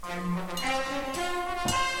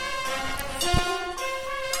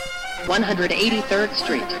183rd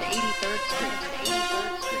Street.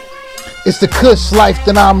 It's the cush life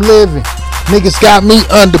that I'm living. Niggas got me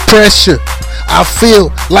under pressure. I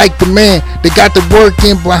feel like the man that got the work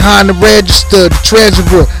in behind the register, the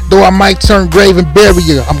treasurer. Though I might turn grave and bury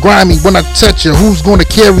ya. I'm grimy when I touch ya. Who's gonna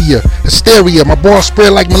carry ya? Hysteria, my balls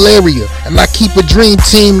spread like malaria. And I keep a dream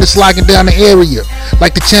team that's locking down the area.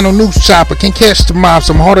 Like the channel news chopper, can't catch the mobs.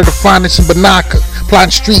 I'm harder to find than some Banaka.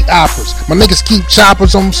 Plotting street operas. My niggas keep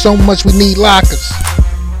choppers on so much we need lockers.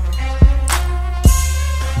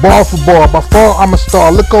 Ball for ball, by far I'm a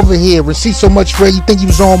star. Look over here and see so much red you think you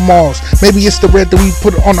was on Mars. Maybe it's the red that we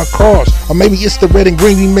put on our cars, or maybe it's the red and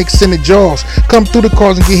green we mix in the jars. Come through the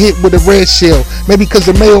cars and get hit with a red shell. Maybe cause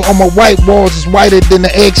the mail on my white walls is whiter than the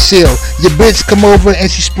eggshell. Your bitch come over and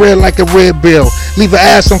she spread like a red bell. Leave her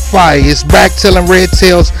ass on fire, it's back telling red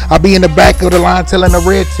tales. I'll be in the back of the line telling a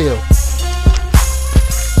red tale.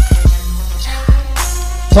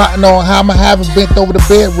 Plotting on how I'ma have her bent over the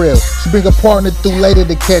bed rail. She bring a partner through later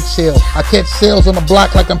to catch hell. I catch sales on the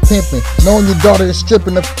block like I'm pimping. Knowing your daughter is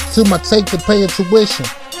stripping up to my take to pay her tuition.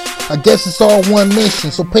 I guess it's all one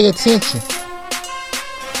mission, so pay attention.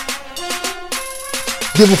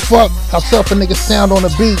 Give a fuck how tough a nigga sound on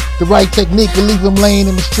the beat. The right technique will leave him laying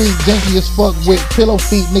in the street. Janky as fuck with pillow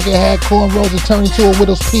feet. Nigga had cornrows and turned into a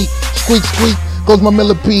widow's peak. Squeak squeak goes my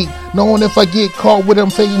millipede. Knowing if I get caught with him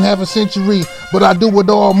faking half a century. But I do it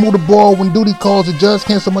all, move the ball when duty calls. The judge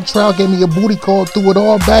canceled my trial, gave me a booty call. Threw it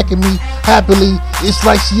all back at me, happily. It's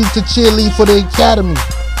like she used to cheerlead for the academy.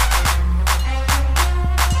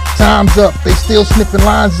 Time's up, they still sniffing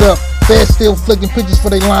lines up. Feds still flicking pictures for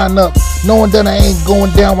they line up. Knowing that I ain't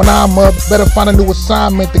going down when I'm up. Better find a new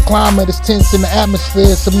assignment. The climate is tense in the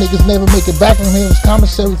atmosphere. Some niggas never make it back from here. It's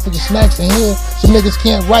commissary for your snacks in here. Some niggas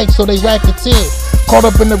can't write, so they racketeer. Caught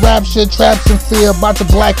up in the rap shit, traps and fear. About to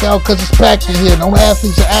black out cause it's packed in here. No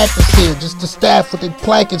athletes or actors here. Just the staff with their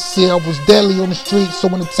placards here. I was deadly on the street, so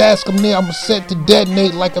when the task come near, I'm set to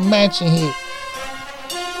detonate like a mansion here.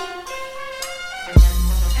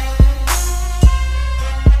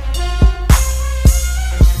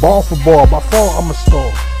 Ball for ball, by far I'm a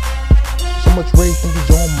star. So much rage think he's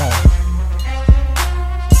on Mars.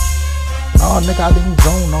 Nah nigga, I didn't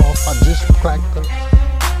zone off, I just cracked up.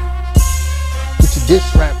 Get your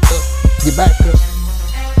diss wrapped up, get back up.